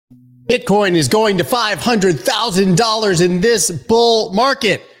Bitcoin is going to $500,000 in this bull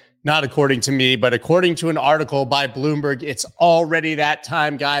market. Not according to me, but according to an article by Bloomberg, it's already that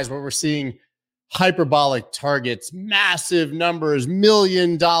time, guys, where we're seeing hyperbolic targets, massive numbers, $1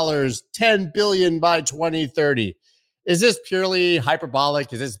 million, 10 billion by 2030. Is this purely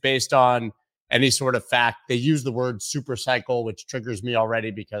hyperbolic? Is this based on any sort of fact? They use the word super cycle, which triggers me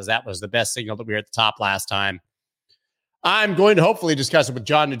already because that was the best signal that we were at the top last time. I'm going to hopefully discuss it with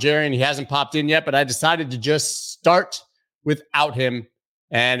Jon Najarian. He hasn't popped in yet, but I decided to just start without him.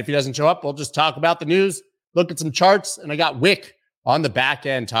 And if he doesn't show up, we'll just talk about the news, look at some charts, and I got Wick on the back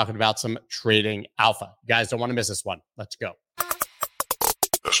end talking about some trading alpha. You guys don't want to miss this one. Let's go.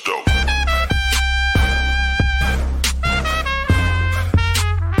 Let's go.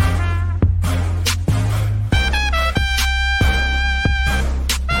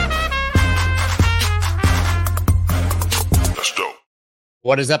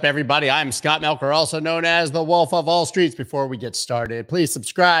 What is up, everybody? I'm Scott Melker, also known as the Wolf of All Streets. Before we get started, please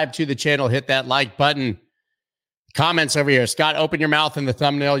subscribe to the channel. Hit that like button. Comments over here. Scott, open your mouth in the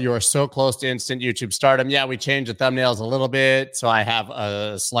thumbnail. You are so close to instant YouTube stardom. Yeah, we changed the thumbnails a little bit, so I have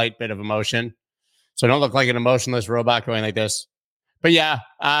a slight bit of emotion. So I don't look like an emotionless robot going like this. But yeah,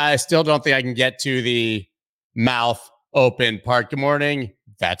 I still don't think I can get to the mouth open part. Good morning.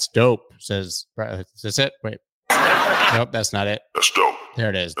 That's dope, says, is this it? Wait. Nope, that's not it. That's dope. There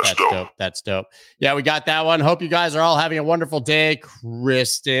it is. That's dope. That's dope. Yeah, we got that one. Hope you guys are all having a wonderful day.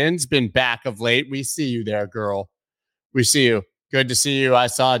 Kristen's been back of late. We see you there, girl. We see you. Good to see you. I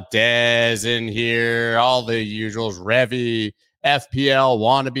saw Dez in here. All the usuals. Revy, FPL,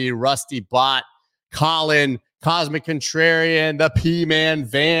 Wannabe, Rusty Bot, Colin, Cosmic Contrarian, the P-Man,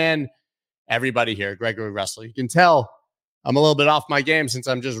 Van. Everybody here. Gregory Russell. You can tell I'm a little bit off my game since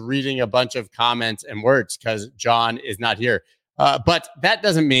I'm just reading a bunch of comments and words because John is not here. But that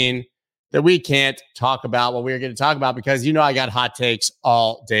doesn't mean that we can't talk about what we're going to talk about because, you know, I got hot takes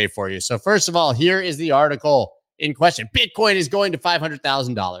all day for you. So first of all, here is the article in question. Bitcoin is going to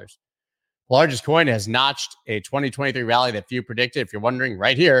 $500,000. The largest coin has notched a 2023 rally that few predicted. If you're wondering,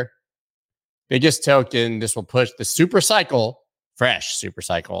 right here, biggest token. This will push the super cycle, fresh super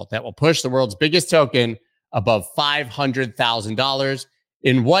cycle, that will push the world's biggest token above $500,000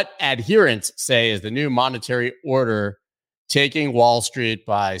 in what adherents say is the new monetary order taking Wall Street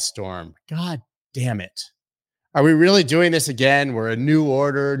by storm. God damn it. Are we really doing this again? We're a new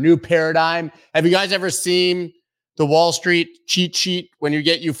order, new paradigm. Have you guys ever seen the Wall Street cheat sheet when you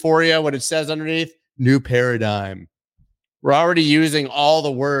get Euphoria, what it says underneath? New paradigm. We're already using all the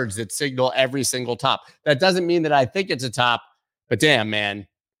words that signal every single top. That doesn't mean that I think it's a top, but damn, man.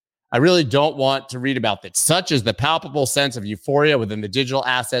 I really don't want to read about this. Such is the palpable sense of euphoria within the digital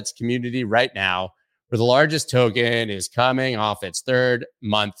assets community right now, where the largest token is coming off its third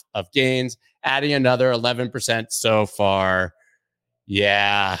month of gains, adding another 11% so far.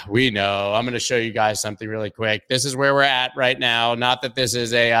 Yeah, we know. I'm going to show you guys something really quick. This is where we're at right now. Not that this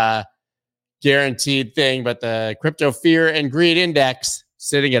is a guaranteed thing, but the crypto fear and greed index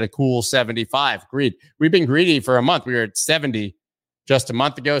sitting at a cool 75. Greed. We've been greedy for a month. We were at 70 just a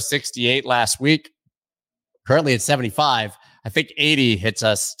month ago, 68 last week. Currently at 75. I think 80 hits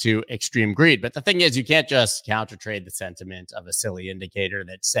us to extreme greed. But the thing is, you can't just counter trade the sentiment of a silly indicator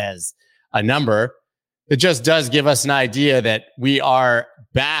that says a number. It just does give us an idea that we are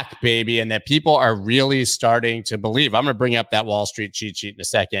back, baby, and that people are really starting to believe. I'm going to bring up that Wall Street cheat sheet in a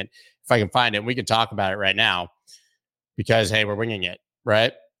second. If I can find it, we can talk about it right now because, hey, we're winging it,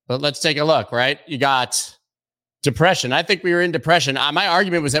 right? But let's take a look, right? You got depression. I think we were in depression. My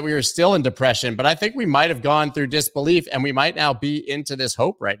argument was that we were still in depression, but I think we might have gone through disbelief and we might now be into this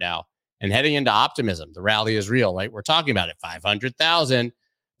hope right now and heading into optimism. The rally is real, right? We're talking about it. 500,000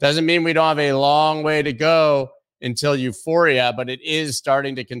 doesn't mean we don't have a long way to go until euphoria, but it is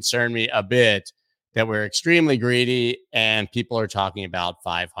starting to concern me a bit that we're extremely greedy and people are talking about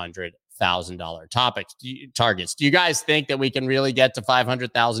 $500,000 targets. Do you guys think that we can really get to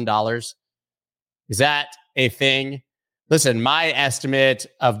 $500,000? Is that a thing? Listen, my estimate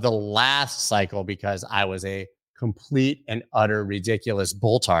of the last cycle, because I was a complete and utter ridiculous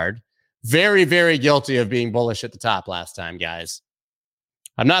bulltard, very, very guilty of being bullish at the top last time, guys.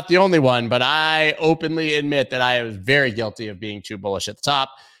 I'm not the only one, but I openly admit that I was very guilty of being too bullish at the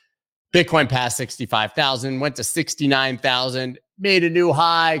top. Bitcoin passed 65,000, went to 69,000, made a new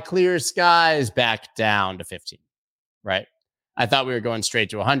high, clear skies, back down to 15, right? I thought we were going straight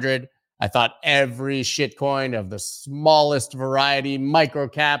to 100. I thought every shitcoin of the smallest variety, micro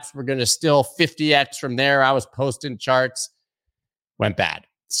caps, were going to still 50x from there. I was posting charts. Went bad.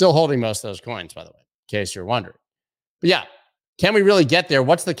 Still holding most of those coins, by the way, in case you're wondering. But yeah, can we really get there?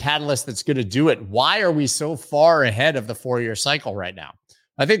 What's the catalyst that's going to do it? Why are we so far ahead of the 4-year cycle right now?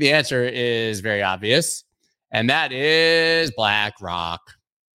 I think the answer is very obvious, and that is BlackRock.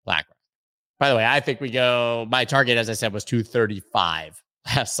 BlackRock. By the way, I think my target, as I said, was 235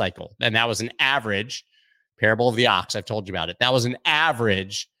 last cycle, and that was an average. Parable of the ox, I've told you about it. That was an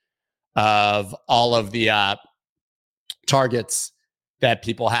average of all of the targets that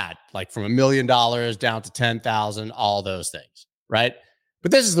people had, like from $1 million down to 10,000, all those things, right? But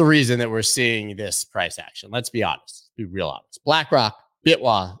this is the reason that we're seeing this price action. Let's be honest, be real honest. BlackRock,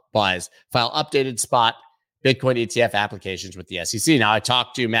 Bitwise file updated spot Bitcoin ETF applications with the SEC. Now, I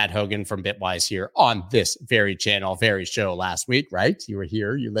talked to Matt Hogan from Bitwise here on this very channel, very show last week, right? You were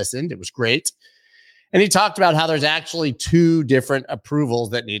here, you listened, it was great. And he talked about how there's actually 2 different approvals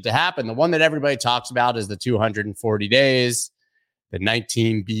that need to happen. The one that everybody talks about is the 240 days, the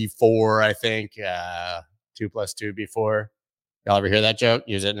 19B4, I think, 2 plus 2 B4. Y'all ever hear that joke?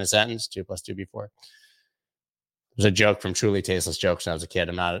 Use it in a sentence, 2 plus 2 B4. It was a joke from Truly Tasteless Jokes when I was a kid.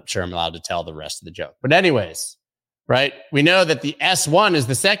 I'm not sure I'm allowed to tell the rest of the joke. But anyways, right? We know that the S1 is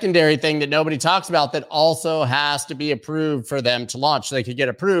the secondary thing that nobody talks about that also has to be approved for them to launch. So they could get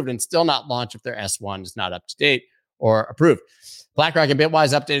approved and still not launch if their S1 is not up to date or approved. BlackRock and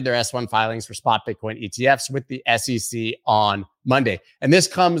Bitwise updated their S1 filings for spot Bitcoin ETFs with the SEC on Monday. And this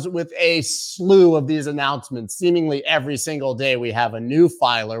comes with a slew of these announcements. Seemingly every single day we have a new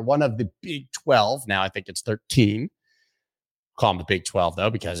filer, one of the Big 12. Now I think it's 13. Call them the Big 12 though,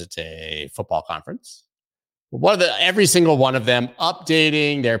 because it's a football conference. Every single one of them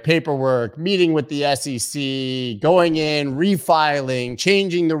updating their paperwork, meeting with the SEC, going in, refiling,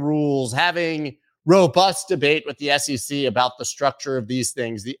 changing the rules, having robust debate with the SEC about the structure of these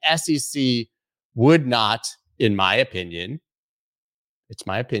things. The SEC would not, in my opinion, it's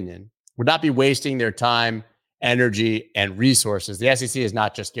my opinion, would not be wasting their time, energy, and resources. The SEC is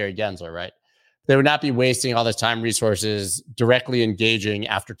not just Gary Gensler, right? They would not be wasting all this time, resources, directly engaging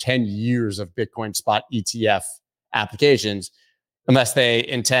after 10 years of Bitcoin spot ETF applications unless they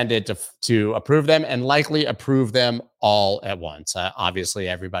intended to approve them and likely approve them all at once. Obviously,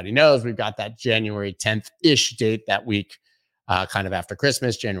 everybody knows we've got that January 10th-ish date that week, kind of after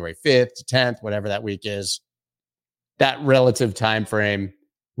Christmas, January 5th to 10th, whatever that week is. That relative time frame,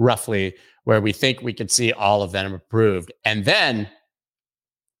 roughly, where we think we could see all of them approved. And then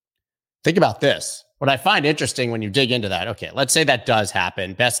think about this. What I find interesting when you dig into that, okay, let's say that does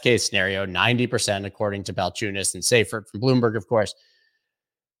happen. Best case scenario, 90% according to Balchunas and Seifert from Bloomberg, of course.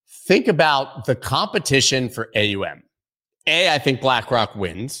 Think about the competition for AUM. I think BlackRock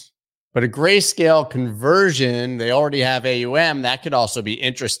wins, but a Grayscale conversion, they already have AUM. That could also be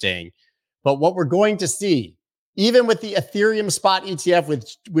interesting. But what we're going to see, even with the Ethereum spot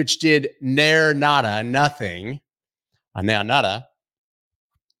ETF, which did nada, nothing, nada.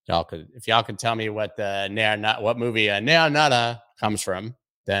 If y'all could tell me what the what movie nada comes from,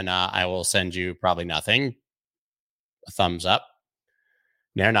 then I will send you probably nothing. A thumbs up.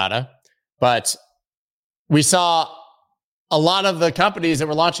 Nada. But we saw a lot of the companies that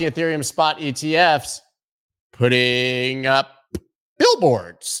were launching Ethereum spot ETFs putting up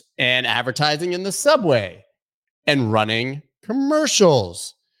billboards and advertising in the subway and running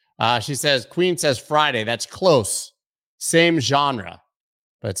commercials. Queen says Friday. That's close. Same genre.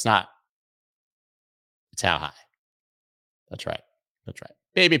 But it's not. It's how high. That's right.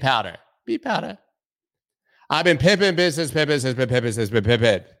 Baby powder. I've been pimping business. Yeah,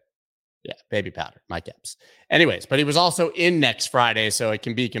 baby powder. My caps. Anyways, but he was also in next Friday, so it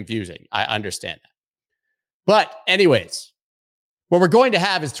can be confusing. I understand that. But anyways, what we're going to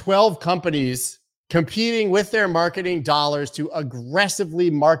have is 12 companies competing with their marketing dollars to aggressively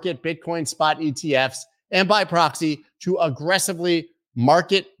market Bitcoin spot ETFs and by proxy to aggressively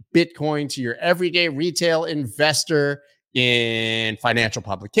market Bitcoin to your everyday retail investor in financial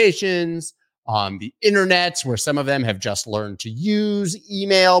publications, on the internet, where some of them have just learned to use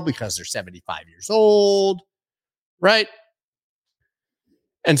email because they're 75 years old, right?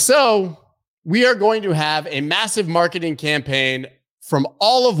 And so we are going to have a massive marketing campaign from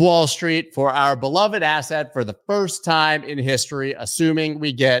all of Wall Street for our beloved asset for the first time in history, assuming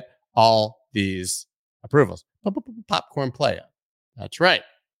we get all these approvals. Popcorn Playa. That's right.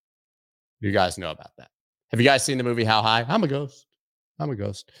 You guys know about that. Have you guys seen the movie How High? I'm a ghost. One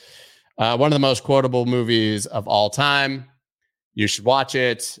of the most quotable movies of all time. You should watch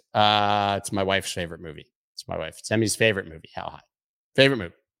it. It's my wife's favorite movie. It's Emmy's favorite movie, How High. Favorite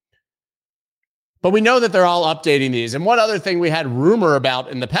movie. But we know that they're all updating these. And one other thing we had rumor about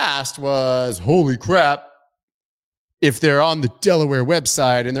in the past was, holy crap, if they're on the Delaware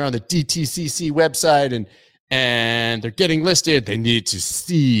website and they're on the DTCC website and they're getting listed. They need to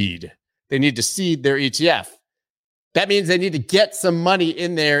seed. They need to seed their ETF. That means they need to get some money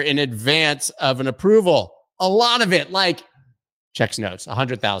in there in advance of an approval. A lot of it, like checks notes,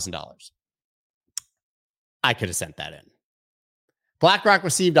 $100,000. I could have sent that in. BlackRock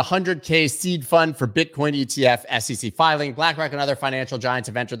received a $100K seed fund for Bitcoin ETF SEC filing. BlackRock and other financial giants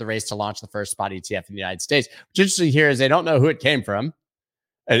have entered the race to launch the first spot ETF in the United States. What's interesting here is they don't know who it came from.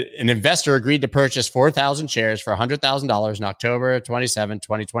 An investor agreed to purchase 4,000 shares for $100,000 in October 27,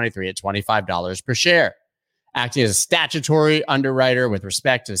 2023 at $25 per share, acting as a statutory underwriter with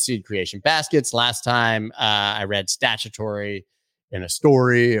respect to seed creation baskets. Last time I read statutory in a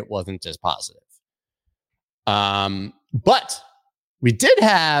story, it wasn't as positive. But we did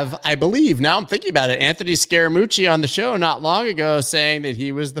have, I believe, now I'm thinking about it, Anthony Scaramucci on the show not long ago saying that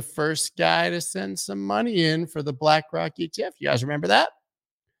he was the first guy to send some money in for the BlackRock ETF. You guys remember that?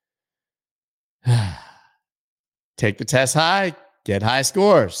 Take the test high, get high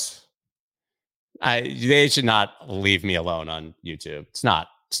scores. They should not leave me alone on YouTube. It's not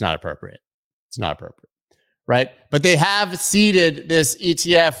appropriate. It's not appropriate. Right? But they have seeded this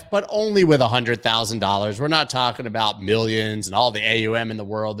ETF, but only with $100,000. We're not talking about millions and all the AUM in the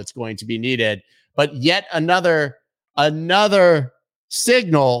world that's going to be needed, but yet another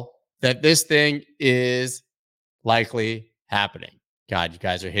signal that this thing is likely happening. God, you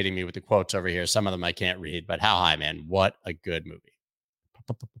guys are hitting me with the quotes over here. Some of them I can't read, but how high, man? What a good movie.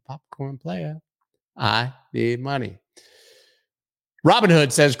 Popcorn player. I need money.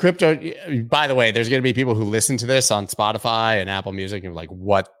 Robinhood says crypto. By the way, there's going to be people who listen to this on Spotify and Apple Music and like,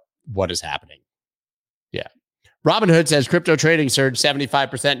 what is happening? Yeah. Robinhood says crypto trading surged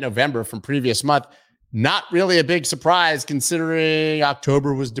 75% in November from previous month. Not really a big surprise considering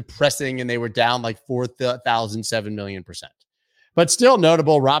October was depressing and they were down like 4,007 million percent. But still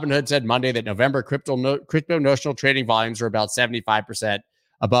notable, Robinhood said Monday that November crypto notional trading volumes were about 75%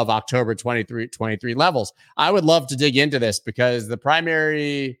 above October 23 levels. I would love to dig into this because the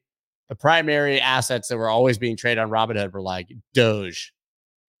primary assets that were always being traded on Robinhood were like Doge,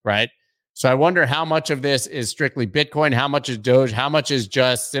 right? So I wonder how much of this is strictly Bitcoin, how much is Doge, how much is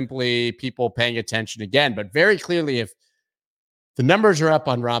just simply people paying attention again. But very clearly, if the numbers are up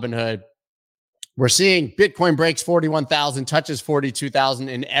on Robinhood, we're seeing Bitcoin breaks 41,000, touches 42,000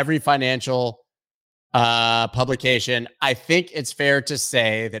 in every financial publication. I think it's fair to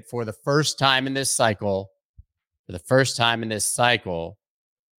say that for the first time in this cycle,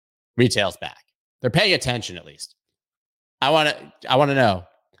 retail's back. They're paying attention at least. I want to know,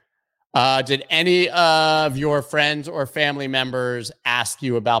 did any of your friends or family members ask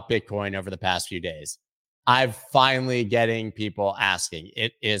you about Bitcoin over the past few days? I'm finally getting people asking.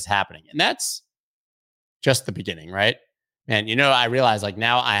 It is happening. And that's just the beginning, right? And, I realize like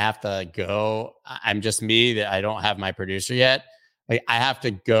now I have to go. I'm just me that I don't have my producer yet. Like I have to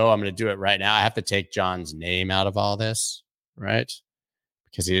go. I'm going to do it right now. I have to take John's name out of all this, right?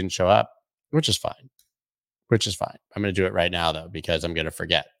 Because he didn't show up, which is fine. I'm going to do it right now though, because I'm going to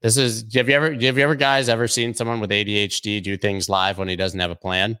forget. Have you ever guys ever seen someone with ADHD do things live when he doesn't have a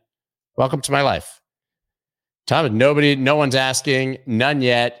plan? Welcome to my life. Tom, no one's asking, none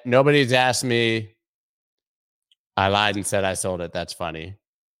yet. Nobody's asked me. I lied and said I sold it. That's funny.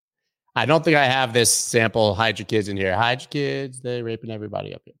 I don't think I have this sample. Hide your kids in here. Hide your kids. They're raping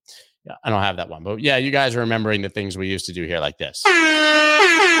everybody up here. Yeah, I don't have that one. But yeah, you guys are remembering the things we used to do here like this.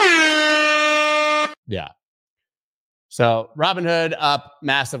 Yeah. So Robinhood up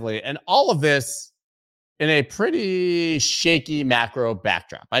massively. And all of this in a pretty shaky macro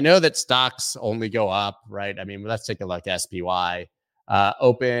backdrop. I know that stocks only go up, right? I mean, let's take a look. SPY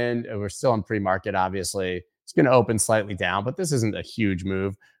opened. We're still in pre-market, obviously. It's going to open slightly down, but this isn't a huge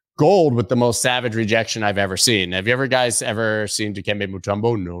move. Gold with the most savage rejection I've ever seen. Have you guys ever seen Dikembe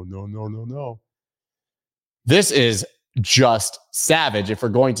Mutombo? No. This is just savage if we're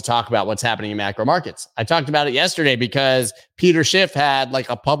going to talk about what's happening in macro markets. I talked about it yesterday because Peter Schiff had like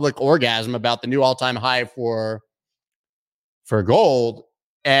a public orgasm about the new all-time high for gold,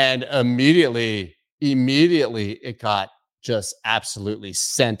 and immediately it got just absolutely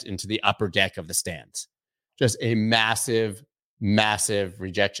sent into the upper deck of the stands. Just a massive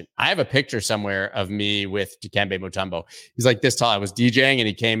rejection. I have a picture somewhere of me with Dikembe Mutombo. He's like this tall. I was DJing and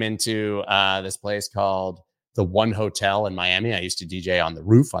he came into this place called the One Hotel in Miami. I used to DJ on the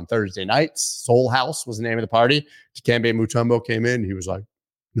roof on Thursday nights. Soul House was the name of the party. Dikembe Mutombo came in. He was like,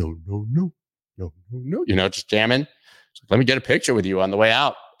 no. Just jamming. So let me get a picture with you on the way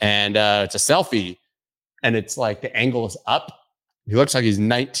out. And it's a selfie. And it's like the angle is up. He looks like he's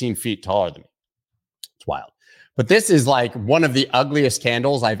 19 feet taller than me. It's wild. But this is like one of the ugliest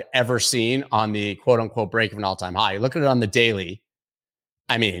candles I've ever seen on the quote unquote break of an all-time high. Look at it on the daily.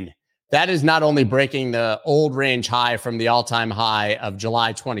 I mean, that is not only breaking the old range high from the all-time high of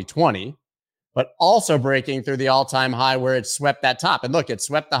July 2020, but also breaking through the all-time high where it swept that top. And look, it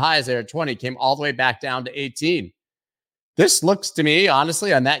swept the highs there at 20, came all the way back down to 18. This looks to me,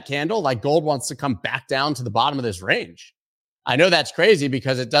 honestly, on that candle, like gold wants to come back down to the bottom of this range. I know that's crazy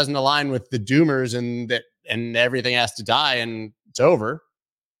because it doesn't align with the doomers and everything has to die and it's over.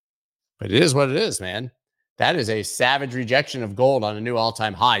 But it is what it is, man. That is a savage rejection of gold on a new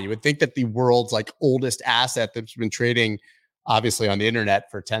all-time high. You would think that the world's like oldest asset that's been trading obviously on the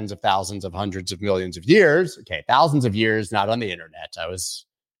internet for tens of thousands of hundreds of millions of years. Okay, thousands of years, not on the internet. I was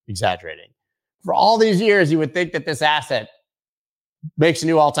exaggerating. For all these years, you would think that this asset makes a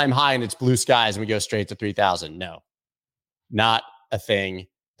new all-time high and it's blue skies and we go straight to 3,000. No, not a thing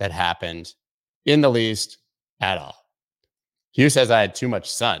that happened in the least at all. Hugh says I had too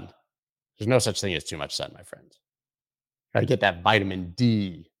much sun. There's no such thing as too much sun, my friends. Got to get that vitamin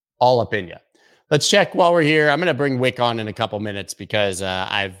D all up in you. Let's check while we're here. I'm going to bring Wick on in a couple minutes because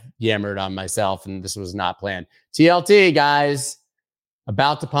I've yammered on myself and this was not planned. TLT, guys,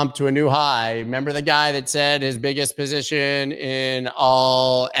 about to pump to a new high. Remember the guy that said his biggest position in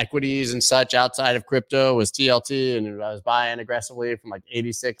all equities and such outside of crypto was TLT, and I was buying aggressively from like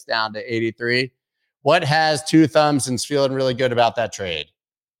 86 down to 83. What has two thumbs and is feeling really good about that trade?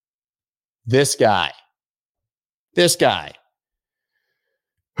 This guy. It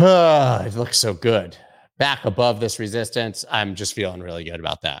looks so good. Back above this resistance. I'm just feeling really good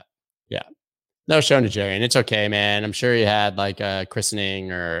about that. Yeah. No show to Jerry. And it's okay, man. I'm sure he had like a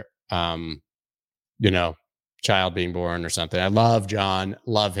christening or, child being born or something. I love John.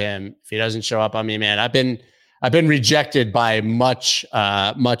 Love him. If he doesn't show up on me, man, I've been rejected by much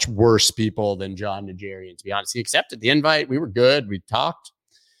worse people than John Najarian, to be honest. He accepted the invite. We were good. We talked.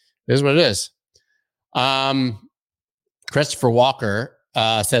 It is what it is. Christopher Walker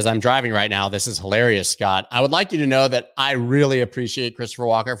says, I'm driving right now. This is hilarious, Scott. I would like you to know that I really appreciate Christopher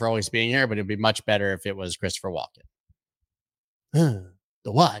Walker for always being here, but it'd be much better if it was Christopher Walken.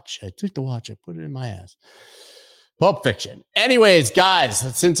 The watch. I took the watch. I put it in my ass. Pulp Fiction. Anyways,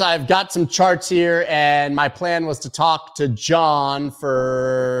 guys, since I've got some charts here and my plan was to talk to John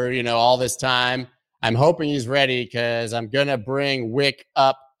for, all this time, I'm hoping he's ready because I'm going to bring Wick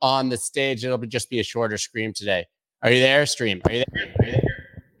up on the stage. It'll just be a shorter stream today. Are you there, stream? Are you there?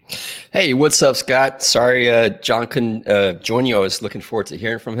 Hey, what's up, Scott? Sorry, John couldn't join you. I was looking forward to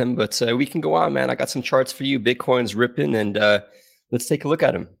hearing from him, but we can go on, man. I got some charts for you. Bitcoin's ripping, and let's take a look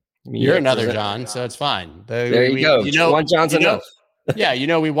at him. You're another John, so it's fine. There you go. One John's enough.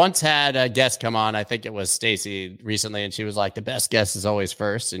 Yeah, we once had a guest come on. I think it was Stacy recently, and she was like, the best guest is always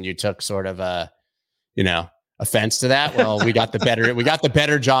first, and you took sort of a, offense to that. Well, we got the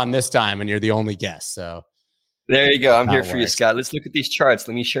better John this time, and you're the only guest. So there you go. I'm here for you, Scott. Let's look at these charts.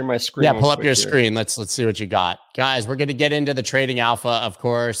 Let me share my screen. Yeah, pull up your screen. Let's see what you got, guys. We're going to get into the trading alpha, of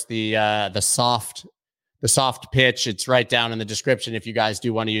course. The soft pitch. It's right down in the description if you guys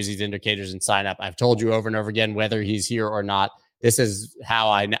do want to use these indicators and sign up. I've told you over and over again, whether he's here or not. This is how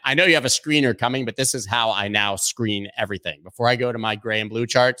I know you have a screener coming, but this is how I now screen everything. Before I go to my gray and blue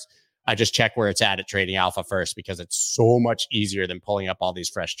charts, I just check where it's at Trading Alpha first because it's so much easier than pulling up all these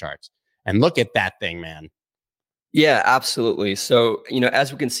fresh charts. And look at that thing, man. Yeah, absolutely. So,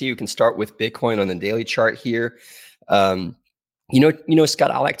 as we can see, we can start with Bitcoin on the daily chart here.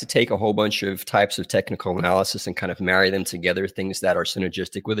 Scott, I like to take a whole bunch of types of technical analysis and kind of marry them together, things that are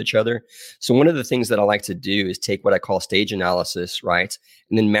synergistic with each other. So one of the things that I like to do is take what I call stage analysis, right?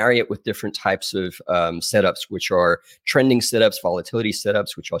 And then marry it with different types of setups, which are trending setups, volatility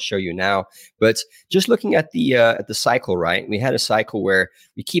setups, which I'll show you now. But just looking at the cycle, right? We had a cycle where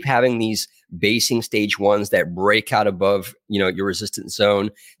we keep having these basing stage ones that break out above, your resistance zone.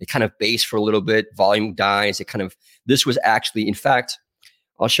 They kind of base for a little bit, volume dies. This was actually, in fact,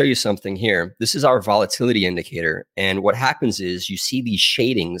 I'll show you something here. This is our volatility indicator. And what happens is you see these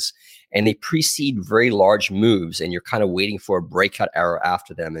shadings and they precede very large moves and you're kind of waiting for a breakout arrow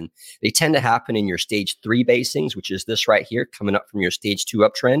after them. And they tend to happen in your stage 3 basings, which is this right here, coming up from your stage 2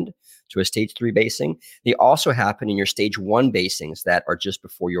 uptrend to a stage 3 basing. They also happen in your stage 1 basings that are just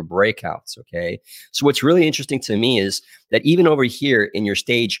before your breakouts, okay? So what's really interesting to me is that even over here in your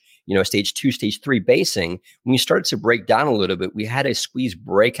stage, stage 2, stage 3 basing, when you started to break down a little bit, we had a squeeze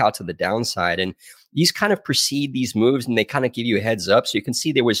breakout to the downside. And these kind of precede these moves and they kind of give you a heads up. So you can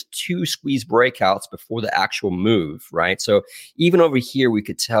see there was 2 squeeze breakouts before the actual move, right? So even over here, we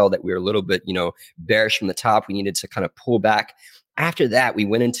could tell that we were a little bit, bearish from the top. We needed to kind of pull back. After that, we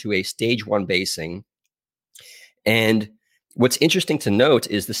went into a stage 1 basing. And what's interesting to note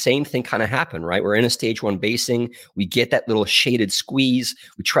is the same thing kind of happened, right? We're in a stage 1 basing. We get that little shaded squeeze.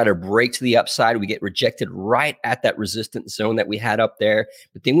 We try to break to the upside. We get rejected right at that resistance zone that we had up there.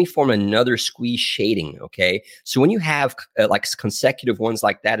 But then we form another squeeze shading, okay? So when you have like consecutive ones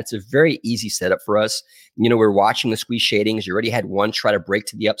like that, it's a very easy setup for us. We're watching the squeeze shadings. You already had one try to break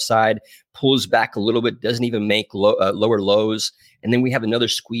to the upside, pulls back a little bit, doesn't even make lower lows. And then we have another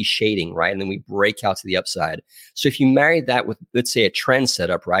squeeze shading, right? And then we break out to the upside. So if you marry that with, let's say, a trend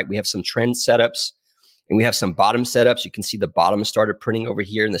setup, right? We have some trend setups and we have some bottom setups. You can see the bottom started printing over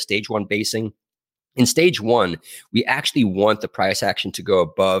here in the stage 1 basing. In stage 1, we actually want the price action to go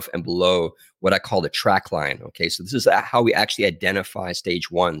above and below what I call the track line. Okay, so this is how we actually identify stage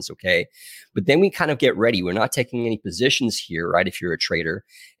 1s. Okay, but then we kind of get ready. We're not taking any positions here, right? If you're a trader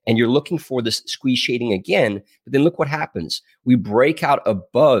and you're looking for this squeeze shading again, but then look what happens. We break out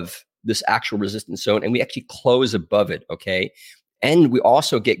above this actual resistance zone and we actually close above it. Okay, and we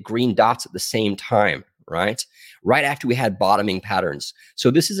also get green dots at the same time. Right after we had bottoming patterns.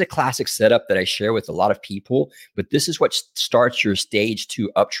 So this is a classic setup that I share with a lot of people, but this is what starts your stage 2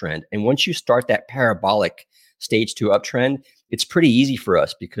 uptrend. And once you start that parabolic stage 2 uptrend, it's pretty easy for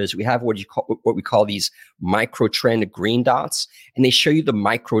us because we have what we call these micro trend green dots, and they show you the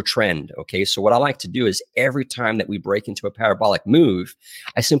micro trend. Okay, so what I like to do is every time that we break into a parabolic move,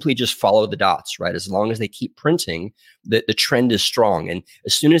 I simply just follow the dots, right? As long as they keep printing, the trend is strong. And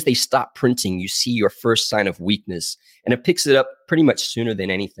as soon as they stop printing, you see your first sign of weakness, and it picks it up pretty much sooner than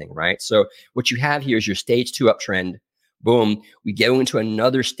anything, right? So what you have here is your stage 2 uptrend. Boom, we go into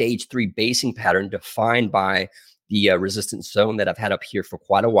another stage 3 basing pattern defined by the resistance zone that I've had up here for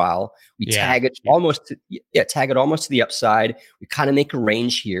quite a while. We tag it almost to the upside. We kind of make a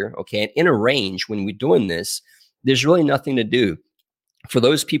range here, okay? And in a range, when we're doing this, there's really nothing to do. For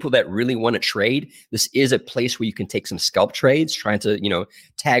those people that really want to trade, this is a place where you can take some scalp trades, trying to,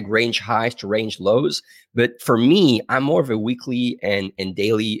 tag range highs to range lows. But for me, I'm more of a weekly and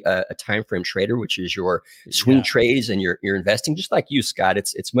daily a time frame trader, which is your swing trades and your investing, just like you, Scott.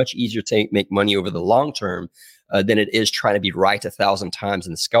 It's much easier to make money over the long term than it is trying to be right 1,000 times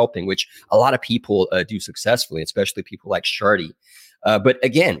in the scalping, which a lot of people do successfully, especially people like Shardy. But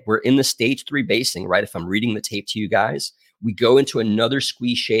again, we're in the stage 3 basing, right? If I'm reading the tape to you guys, we go into another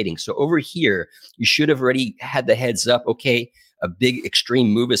squeeze shading. So over here, you should have already had the heads up. Okay, a big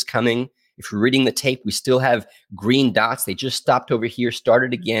extreme move is coming. If you're reading the tape, we still have green dots. They just stopped over here,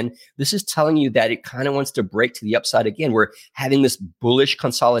 started again. This is telling you that it kind of wants to break to the upside again. We're having this bullish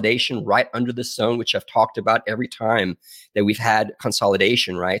consolidation right under the zone, which I've talked about every time that we've had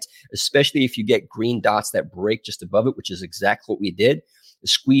consolidation, right? Especially if you get green dots that break just above it, which is exactly what we did. The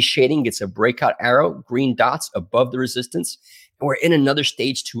squeeze shading gets a breakout arrow, green dots above the resistance, and we're in another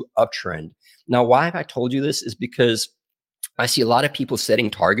stage 2 uptrend. Now, why have I told you this is because I see a lot of people setting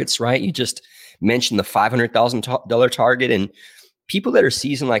targets, right? You just mentioned the $500,000 target, and people that are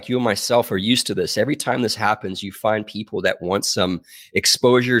seasoned like you and myself are used to this. Every time this happens, you find people that want some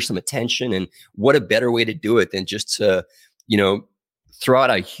exposure, some attention, and what a better way to do it than just to, throw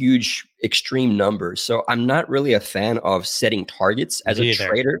out a huge extreme number. So I'm not really a fan of setting targets as a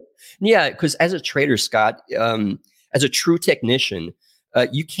trader. Yeah, because as a trader, Scott, as a true technician,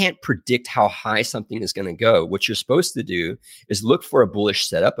 you can't predict how high something is going to go. What you're supposed to do is look for a bullish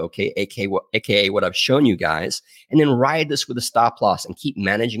setup, okay, aka what I've shown you guys, and then ride this with a stop loss and keep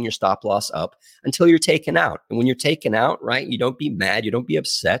managing your stop loss up until you're taken out. And when you're taken out, right, you don't be mad, you don't be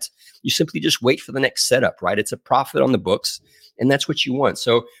upset. You simply just wait for the next setup, right? It's a profit on the books, and that's what you want.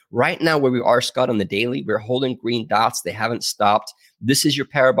 So right now where we are, Scott, on the daily, we're holding green dots. They haven't stopped. This is your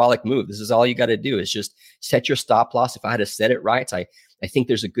parabolic move. This is all you got to do is just set your stop loss. If I had to set it right, I think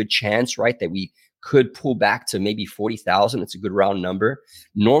there's a good chance, right, that we could pull back to maybe 40,000. It's a good round number.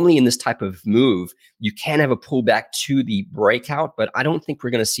 Normally in this type of move, you can have a pullback to the breakout, but I don't think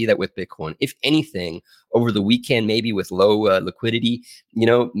we're going to see that with Bitcoin. If anything, over the weekend, maybe with low liquidity,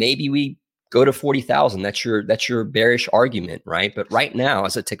 maybe we go to 40,000. That's your bearish argument, right? But right now,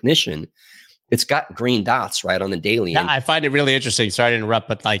 as a technician, it's got green dots right on the daily. Yeah, I find it really interesting. Sorry to interrupt,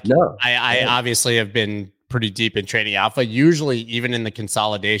 but I obviously have been pretty deep in trading alpha. Usually, even in the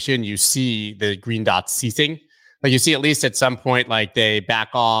consolidation, you see the green dots ceasing. Like you see at least at some point, like they back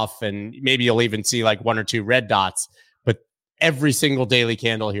off, and maybe you'll even see like 1 or 2 red dots. But every single daily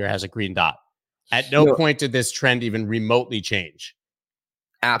candle here has a green dot. At no point did this trend even remotely change.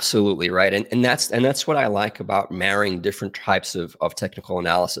 Absolutely right, and that's what I like about marrying different types of technical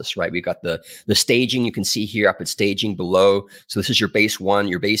analysis. Right, we've got the staging. You can see here up at staging below. So this is your base one.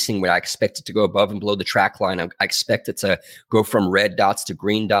 You're basing what I expect it to go above and below the track line. I expect it to go from red dots to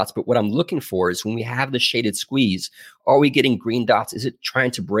green dots. But what I'm looking for is when we have the shaded squeeze, are we getting green dots? Is it trying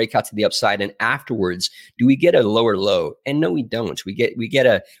to break out to the upside? And afterwards, do we get a lower low? And no, we don't. We get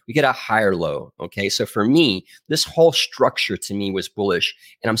a higher low. Okay, so for me, this whole structure to me was bullish.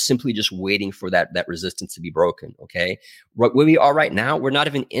 And I'm simply just waiting for that resistance to be broken. Okay, where we are right now, we're not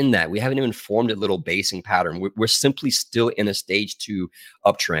even in that. We haven't even formed a little basing pattern. We're simply still in a stage 2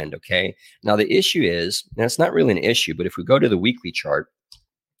 uptrend. Okay, now the issue is, and it's not really an issue, but if we go to the weekly chart,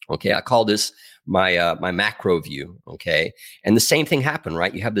 okay, I call this my macro view. Okay, and the same thing happened,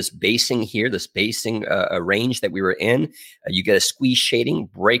 right? You have this basing here, this basing range that we were in. You get a squeeze shading,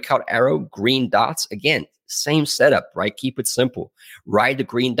 breakout arrow, green dots again. Same setup, right? Keep it simple. Ride the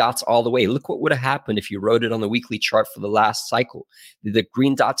green dots all the way. Look what would have happened if you rode it on the weekly chart for the last cycle. The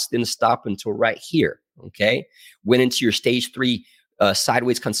green dots didn't stop until right here, okay? Went into your stage 3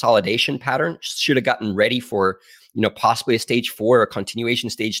 sideways consolidation pattern. Should have gotten ready for, possibly a stage 4 or a continuation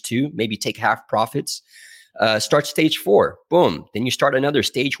stage 2, maybe take half profits. Start stage 4, boom. Then you start another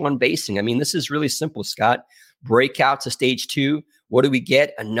stage 1 basing. I mean, this is really simple, Scott. Breakout to stage 2. What do we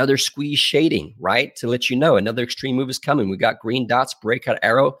get? Another squeeze shading, right? To let you know another extreme move is coming. We got green dots, breakout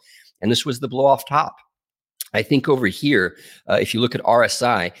arrow, and this was the blow off top. I think over here, if you look at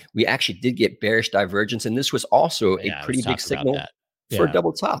RSI, we actually did get bearish divergence, and this was also a pretty big signal for a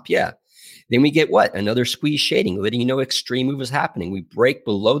double top. Yeah. Then we get what? Another squeeze shading, letting you know extreme move is happening. We break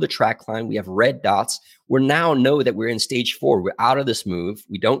below the track line. We have red dots. We now know that we're in stage 4. We're out of this move.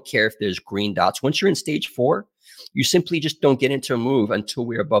 We don't care if there's green dots. Once you're in stage 4, you simply just don't get into a move until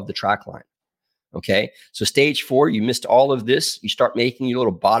we're above the track line. Okay. So stage 4, you missed all of this. You start making your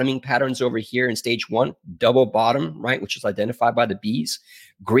little bottoming patterns over here in stage 1, double bottom, right? Which is identified by the Bs.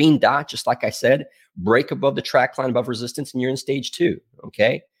 Green dot, just like I said, break above the track line, above resistance, and you're in stage 2.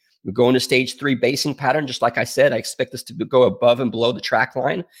 Okay. We go into stage 3 basing pattern. Just like I said, I expect this to go above and below the track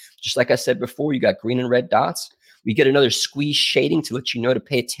line. Just like I said before, you got green and red dots. We get another squeeze shading to let you know to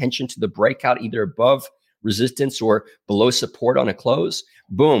pay attention to the breakout, either above resistance or below support on a close.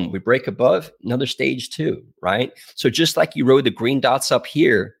 Boom, we break above, another stage 2, right? So just like you rode the green dots up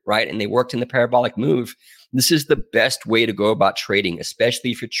here, right, and they worked in the parabolic move, this is the best way to go about trading,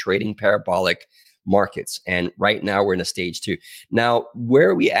 especially if you're trading parabolic markets. And right now we're in a stage 2. Now, where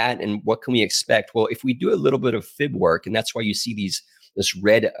are we at and what can we expect? Well, if we do a little bit of fib work, and that's why you see these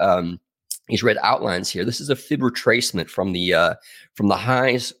red outlines here. This is a fib retracement from the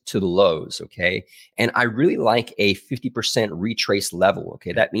highs to the lows. Okay, and I really like a 50% retrace level.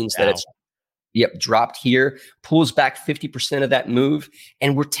 Okay, that means that it's dropped here, pulls back 50% of that move,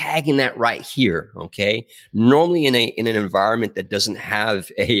 and we're tagging that right here. Okay, normally in an environment that doesn't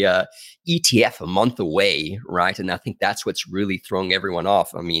have a ETF a month away, right? And I think that's what's really throwing everyone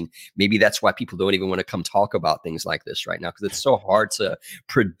off. I mean, maybe that's why people don't even want to come talk about things like this right now, because it's so hard to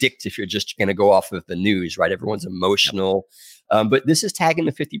predict if you're just going to go off of the news, right? Everyone's emotional. But this is tagging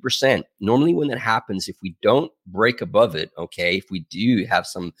the 50%. Normally when that happens, if we don't break above it, okay, if we do have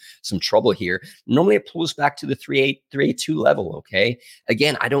some trouble here, normally it pulls back to the 382 level, okay?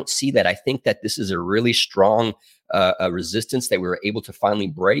 Again, I don't see that. I think that this is a really strong resistance that we were able to finally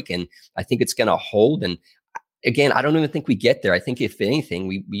break, and I think it's going to hold. And again, I don't even think we get there. I think if anything,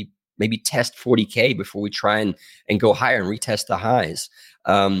 we maybe test 40K before we try and go higher and retest the highs.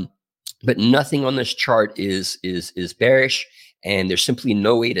 But nothing on this chart is bearish, and there's simply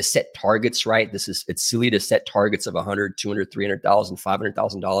no way to set targets, right? It's silly to set targets of $100,000, $200,000, $300,000,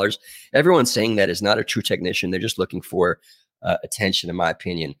 $500,000. Everyone's saying that is not a true technician. They're just looking for attention, in my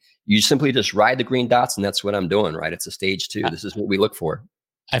opinion. You simply just ride the green dots, and that's what I'm doing, right? It's a stage 2. This is what we look for.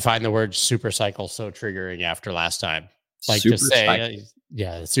 I find the word super cycle so triggering after last time. Like super to say,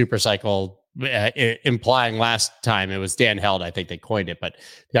 super cycle. Implying last time it was Dan Held, I think they coined it, but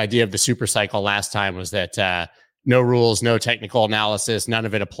the idea of the super cycle last time was that no rules, no technical analysis, none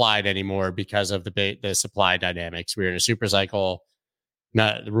of it applied anymore because of the supply dynamics. We were in a super cycle,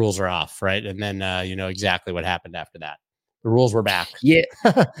 the rules are off, right? And then you know exactly what happened after that. The rules were back. Yeah,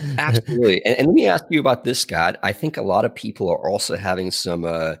 absolutely. And let me ask you about this, Scott. I think a lot of people are also having some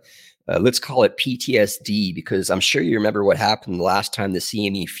let's call it PTSD, because I'm sure you remember what happened the last time the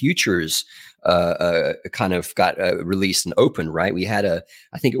CME futures kind of got released and opened, right? We had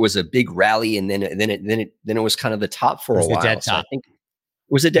I think it was a big rally, and then it was kind of the top for a while. Dead top. So I think it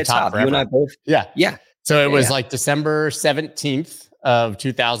was a dead top. You and I both. Yeah. So it was like December 17th of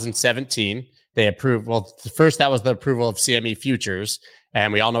 2017. They approved. Well, first that was the approval of CME futures,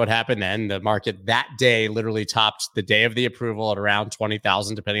 And we all know what happened then. The market that day literally topped the day of the approval at around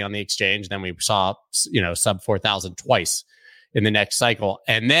 20,000, depending on the exchange. Then we saw, sub 4,000 twice in the next cycle.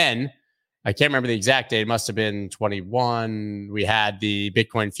 And then I can't remember the exact date. It must have been 21. We had the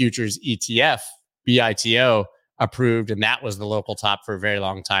Bitcoin futures ETF, BITO, approved, and that was the local top for a very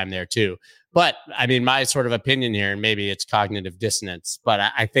long time there too. But I mean, my sort of opinion here, and maybe it's cognitive dissonance, but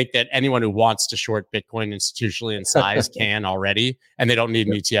I think that anyone who wants to short Bitcoin institutionally in size can already, and they don't need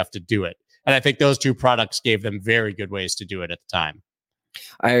an ETF to do it. And I think those two products gave them very good ways to do it at the time.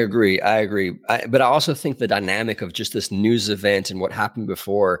 I agree. But I also think the dynamic of just this news event and what happened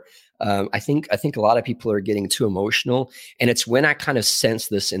before, I think a lot of people are getting too emotional, and it's when I kind of sense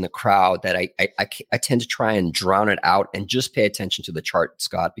this in the crowd that I tend to try and drown it out and just pay attention to the chart,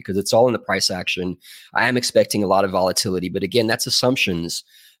 Scott, because it's all in the price action. I am expecting a lot of volatility, but again, that's assumptions.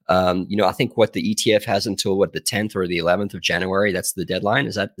 I think what the ETF has until the 10th or the 11th of January. That's the deadline.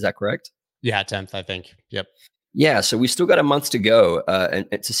 Is that correct? Yeah, 10th, I think. Yep. Yeah, so we still got a month to go and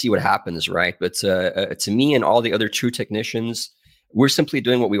to see what happens, right? But to me and all the other true technicians, we're simply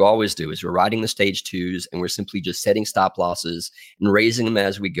doing what we always do: is we're riding the stage twos, and we're simply just setting stop losses and raising them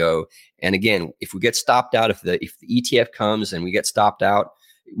as we go. And again, if we get stopped out, if the ETF comes and we get stopped out,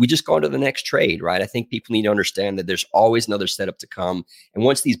 we just go into the next trade, right? I think people need to understand that there's always another setup to come. And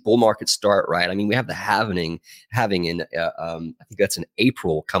once these bull markets start, right? I mean, we have the halving in I think that's in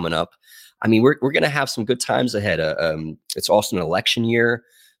April coming up. I mean, we're going to have some good times ahead. It's also an election year.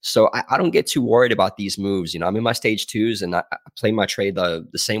 So I don't get too worried about these moves. I'm in my stage twos, and I play my trade the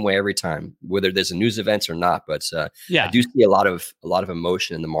same way every time, whether there's a news event or not. But I do see a lot of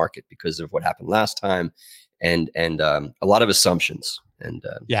emotion in the market because of what happened last time, and a lot of assumptions. And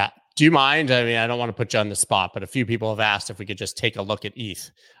do you mind? I mean, I don't want to put you on the spot, but a few people have asked if we could just take a look at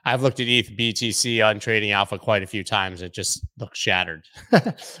ETH. I've looked at ETH BTC on Trading Alpha quite a few times. It just looks shattered.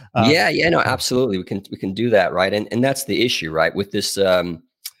 No, absolutely. We can do that, right? And that's the issue, right? With this ETH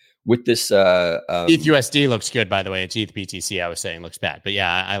USD looks good, by the way. It's ETH BTC. I was saying looks bad, but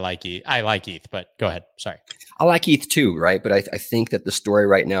yeah, I like ETH. But go ahead. Sorry. I like ETH too, right? But I think that the story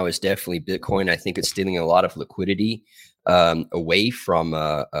right now is definitely Bitcoin. I think it's stealing a lot of liquidity away from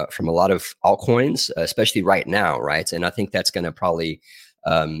a lot of altcoins, especially right now, right? And I think that's going to probably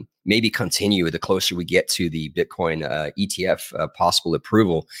maybe continue the closer we get to the Bitcoin ETF possible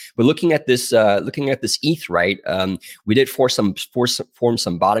approval. But looking at this ETH, right? We did form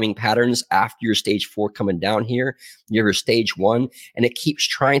some bottoming patterns after your stage 4 coming down here. You have your stage 1, and it keeps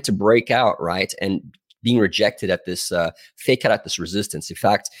trying to break out, right? And being rejected at this fake out at this resistance. In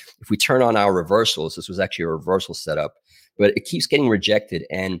fact, if we turn on our reversals, this was actually a reversal setup, but it keeps getting rejected.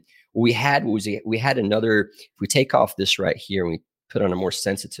 And what we had another. If we take off this right here and we put on a more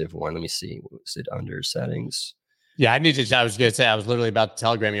sensitive one, let me see. Was it under settings? Yeah, I was going to say, I was literally about to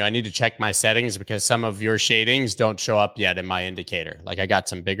telegram you. I need to check my settings because some of your shadings don't show up yet in my indicator. Like I got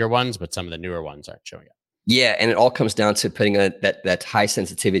some bigger ones, but some of the newer ones aren't showing up. Yeah, and it all comes down to putting that high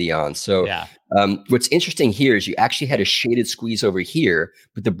sensitivity on. So what's interesting here is you actually had a shaded squeeze over here,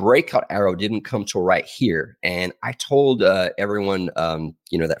 but the breakout arrow didn't come till right here. And I told everyone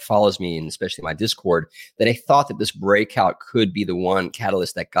that follows me, and especially my Discord, that I thought that this breakout could be the one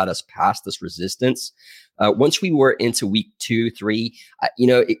catalyst that got us past this resistance. Once we were into week 2, 3,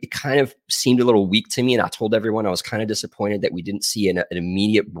 it kind of seemed a little weak to me. And I told everyone I was kind of disappointed that we didn't see an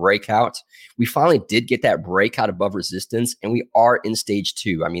immediate breakout. We finally did get that breakout above resistance, and we are in stage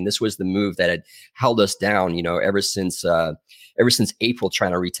 2. I mean, this was the move that had held us down, ever since April,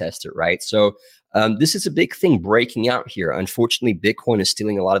 trying to retest it, right? So this is a big thing breaking out here. Unfortunately, Bitcoin is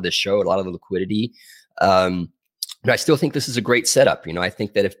stealing a lot of the show, a lot of the liquidity. But I still think this is a great setup. I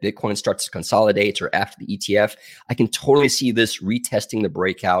think that if Bitcoin starts to consolidate or after the ETF, I can totally see this retesting the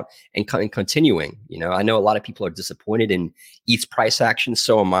breakout and continuing. I know a lot of people are disappointed in ETH's price action.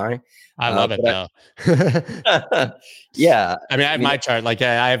 So am I. I love it though. Yeah. I mean, I have my chart. Like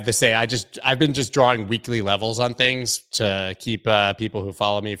I have to say, I've been just drawing weekly levels on things to keep people who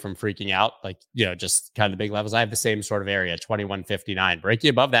follow me from freaking out. Like, just kind of the big levels. I have the same sort of area, 2159. Breaking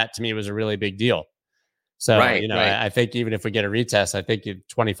above that to me was a really big deal. So, right. I think even if we get a retest, I think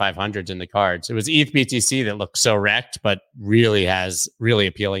 2,500's in the cards. It was ETH BTC that looked so wrecked, but really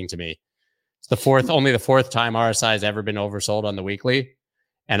appealing to me. It's only the fourth time RSI has ever been oversold on the weekly.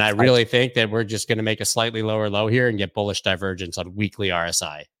 And I really think that we're just going to make a slightly lower low here and get bullish divergence on weekly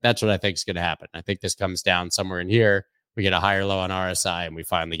RSI. That's what I think is going to happen. I think this comes down somewhere in here. We get a higher low on RSI and we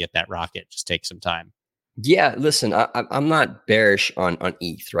finally get that rocket. Just take some time. Yeah, listen, I'm not bearish on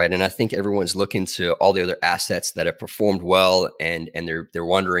ETH, right? And I think everyone's looking to all the other assets that have performed well, and they're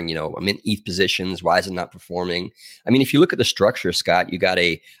wondering, I'm in ETH positions. Why is it not performing? I mean, if you look at the structure, Scott, you got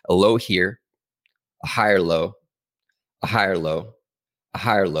a low here, a higher low, a higher low, a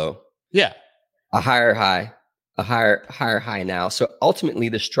higher low, Yeah. a higher high, a higher high now. So ultimately,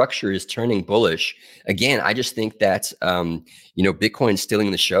 the structure is turning bullish. Again, I just think that Bitcoin's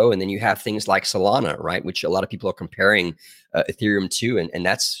stealing the show, and then you have things like Solana, right, which a lot of people are comparing Ethereum to, and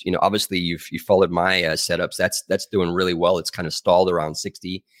that's obviously you followed my setups. That's doing really well. It's kind of stalled around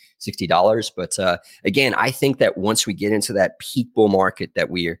 $60, but again, I think that once we get into that peak bull market that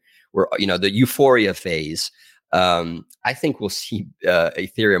we're the euphoria phase. I think we'll see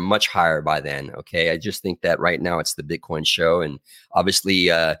Ethereum much higher by then. Okay. I just think that right now it's the Bitcoin show. And obviously,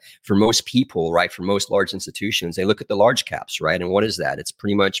 for most people, right, for most large institutions, they look at the large caps, right? And what is that? It's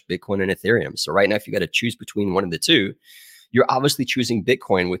pretty much Bitcoin and Ethereum. So right now, if you got to choose between one of the two, you're obviously choosing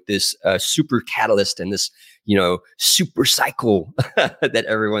Bitcoin with this super catalyst and this, super cycle that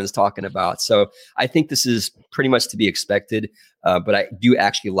everyone's talking about. So I think this is pretty much to be expected. But I do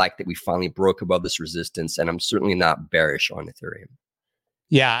actually like that we finally broke above this resistance, and I'm certainly not bearish on Ethereum.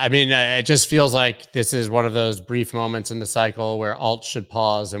 Yeah, I mean, it just feels like this is one of those brief moments in the cycle where alt should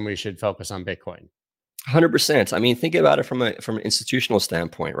pause and we should focus on Bitcoin. 100%. I mean, think about it from an institutional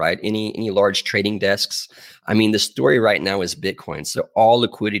standpoint, right? Any large trading desks. I mean, the story right now is Bitcoin. So all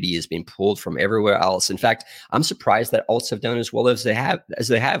liquidity is being pulled from everywhere else. In fact, I'm surprised that alts have done as well as they have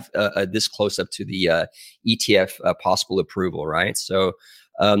this close up to the ETF possible approval, right? So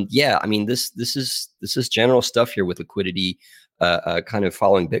yeah, I mean, this is general stuff here with liquidity kind of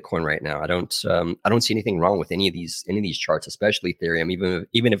following Bitcoin right now. I don't see anything wrong with any of these charts, especially Ethereum,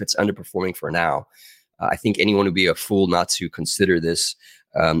 even if it's underperforming for now. I think anyone would be a fool not to consider this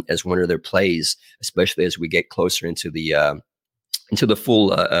as one of their plays, especially as we get closer into the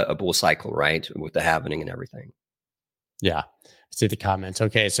full bull cycle, right, with the halvening and everything. Yeah. See the comments.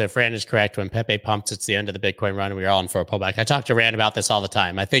 Okay, so Fran is correct. When Pepe pumps, it's the end of the Bitcoin run. We are on for a pullback. I talk to Rand about this all the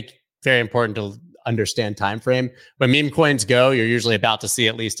time. I think very important to understand time frame. When meme coins go, you're usually about to see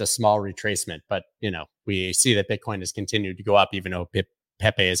at least a small retracement. But we see that Bitcoin has continued to go up, even though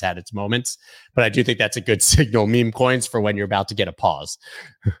Pepe has had its moments. But I do think that's a good signal, meme coins, for when you're about to get a pause.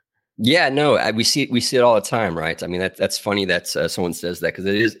 Yeah, no, we see it all the time, right? I mean, that's funny that someone says that, because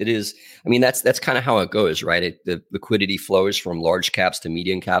it is. I mean, that's kind of how it goes, right? The liquidity flows from large caps to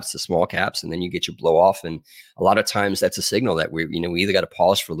medium caps to small caps, and then you get your blow off. And a lot of times, that's a signal that we either got to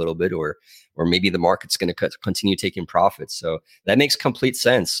pause for a little bit, or maybe the market's going to continue taking profits. So that makes complete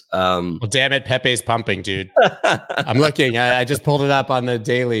sense. Well, damn it, Pepe's pumping, dude. I'm looking. I just pulled it up on the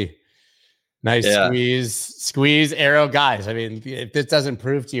daily. Nice squeeze arrow, guys. I mean, if this doesn't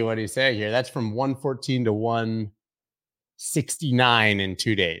prove to you what he's saying here, that's from 114 to 169 in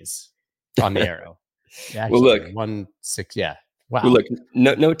 2 days on the arrow. Actually, well, look, 1.6. Yeah. Wow. Well, look,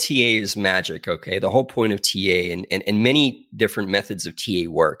 no TA is magic. Okay. The whole point of TA and many different methods of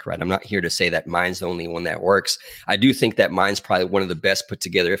TA work, right? I'm not here to say that mine's the only one that works. I do think that mine's probably one of the best put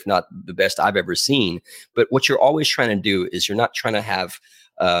together, if not the best I've ever seen. But what you're always trying to do is you're not trying to have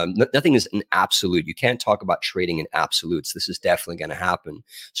nothing is an absolute. You can't talk about trading in absolutes. This is definitely going to happen.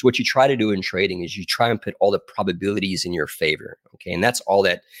 So what you try to do in trading is you try and put all the probabilities in your favor. Okay. And that's all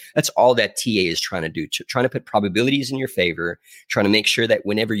that TA is trying to do, trying to put probabilities in your favor, trying to make sure that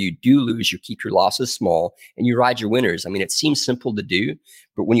whenever you do lose, you keep your losses small and you ride your winners. I mean, it seems simple to do,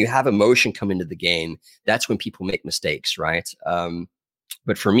 but when you have emotion come into the game, that's when people make mistakes, right?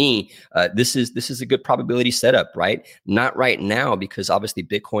 But for me, this is a good probability setup, right? Not right now, because obviously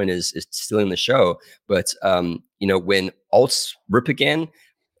Bitcoin is still in the show. But when alts rip again,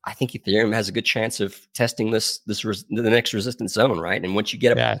 I think Ethereum has a good chance of testing the next resistance zone, right? And once you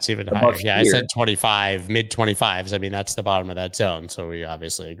get it's even higher. Yeah, I said 25, mid 25s. I mean, that's the bottom of that zone. So we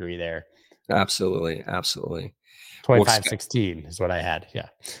obviously agree there. Absolutely. 25.16 is what I had. Yeah.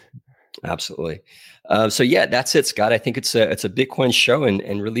 Absolutely. So yeah, that's it, Scott. I think it's a Bitcoin show,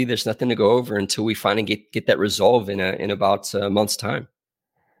 and really there's nothing to go over until we finally get that resolve in about a month's time.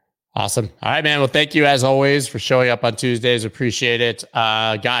 Awesome. All right, man. Well, thank you as always for showing up on Tuesdays. Appreciate it.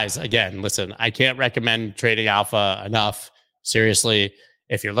 Guys, again, listen, I can't recommend Trading Alpha enough. Seriously,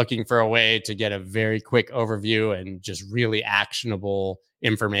 if you're looking for a way to get a very quick overview and just really actionable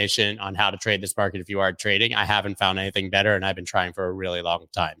information on how to trade this market if you are trading, I haven't found anything better, and I've been trying for a really long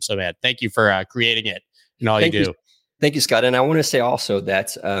time. So, man, thank you for creating it and all you do. Thank you, Scott. And I want to say also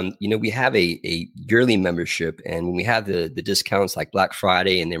that, we have a yearly membership, and when we have the discounts like Black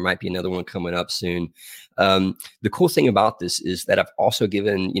Friday, and there might be another one coming up soon. The cool thing about this is that I've also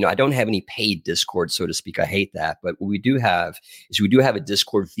given, I don't have any paid Discord, so to speak. I hate that. But what we do have is we do have a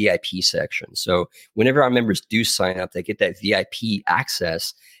Discord VIP section. So whenever our members do sign up, they get that VIP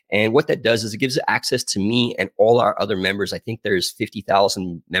access. And what that does is it gives access to me and all our other members. I think there's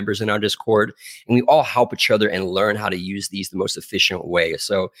 50,000 members in our Discord, and we all help each other and learn how to use these the most efficient way.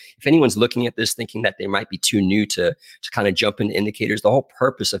 So if anyone's looking at this thinking that they might be too new to kind of jump into indicators, the whole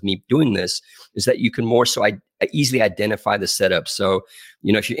purpose of me doing this is that you can more so easily identify the setup. So,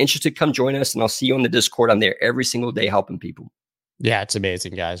 if you're interested, come join us, and I'll see you on the Discord. I'm there every single day helping people. Yeah, it's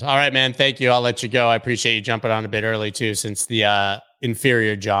amazing, guys. All right, man. Thank you. I'll let you go. I appreciate you jumping on a bit early too, since the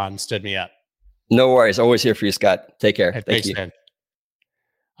inferior John stood me up. No worries. Always here for you, Scott. Take care. Hey, Thank you. Man.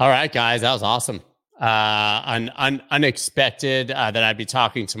 All right, guys. That was awesome. Unexpected that I'd be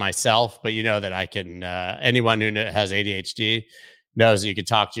talking to myself, but that I can, anyone who has ADHD knows that you can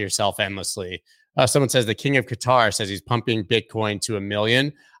talk to yourself endlessly. Someone says the King of Qatar says he's pumping Bitcoin to 1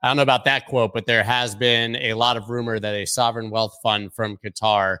 million. I don't know about that quote, but there has been a lot of rumor that a sovereign wealth fund from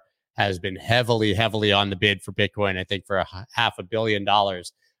Qatar has been heavily on the bid for Bitcoin, I think for $500 million.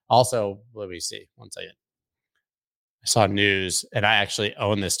 Also, let me see. 1 second. I saw news, and I actually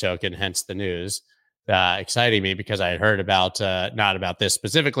own this token, hence the news. Exciting me because I had heard about, not about this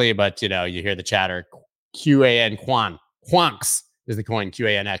specifically, but you hear the chatter. Quanx is the coin,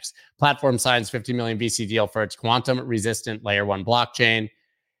 QANX. Platform signs $50 million VC deal for its quantum resistant layer 1 blockchain.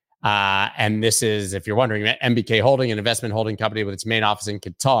 And this is, if you're wondering, MBK Holding, an investment holding company with its main office in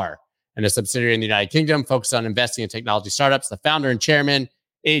Qatar and a subsidiary in the United Kingdom focused on investing in technology startups. The founder and chairman,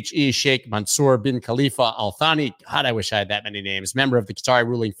 H.E. Sheikh Mansour bin Khalifa Al Thani. God, I wish I had that many names. Member of the Qatari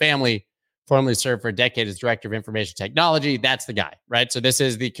ruling family, formerly served for a decade as director of information technology. That's the guy, right? So this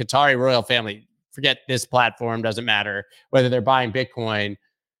is the Qatari royal family. Forget this platform, doesn't matter whether they're buying Bitcoin.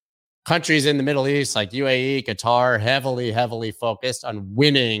 Countries in the Middle East like UAE, Qatar, heavily focused on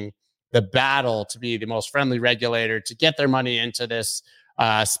winning the battle to be the most friendly regulator, to get their money into this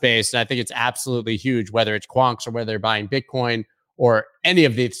space. And I think it's absolutely huge, whether it's Quanx or whether they're buying Bitcoin or any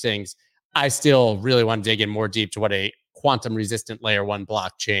of these things. I still really want to dig in more deep to what a quantum resistant layer 1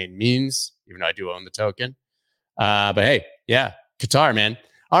 blockchain means, even though I do own the token. But hey, yeah, Qatar, man.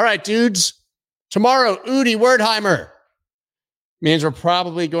 All right, dudes. Tomorrow, Udi Wertheimer. Means we're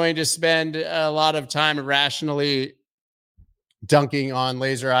probably going to spend a lot of time irrationally dunking on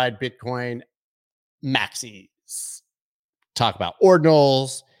laser-eyed Bitcoin maxis. Talk about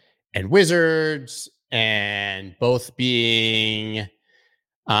ordinals and wizards, and both being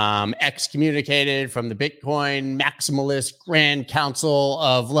excommunicated from the Bitcoin maximalist Grand Council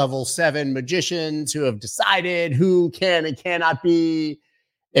of Level 7 magicians who have decided who can and cannot be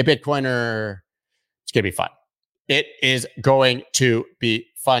a Bitcoiner. It's going to be fun. It is going to be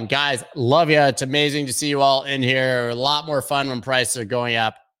fun. Guys, love you. It's amazing to see you all in here. A lot more fun when prices are going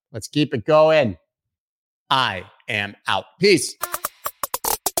up. Let's keep it going. I am out. Peace.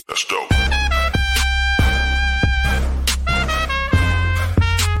 That's dope.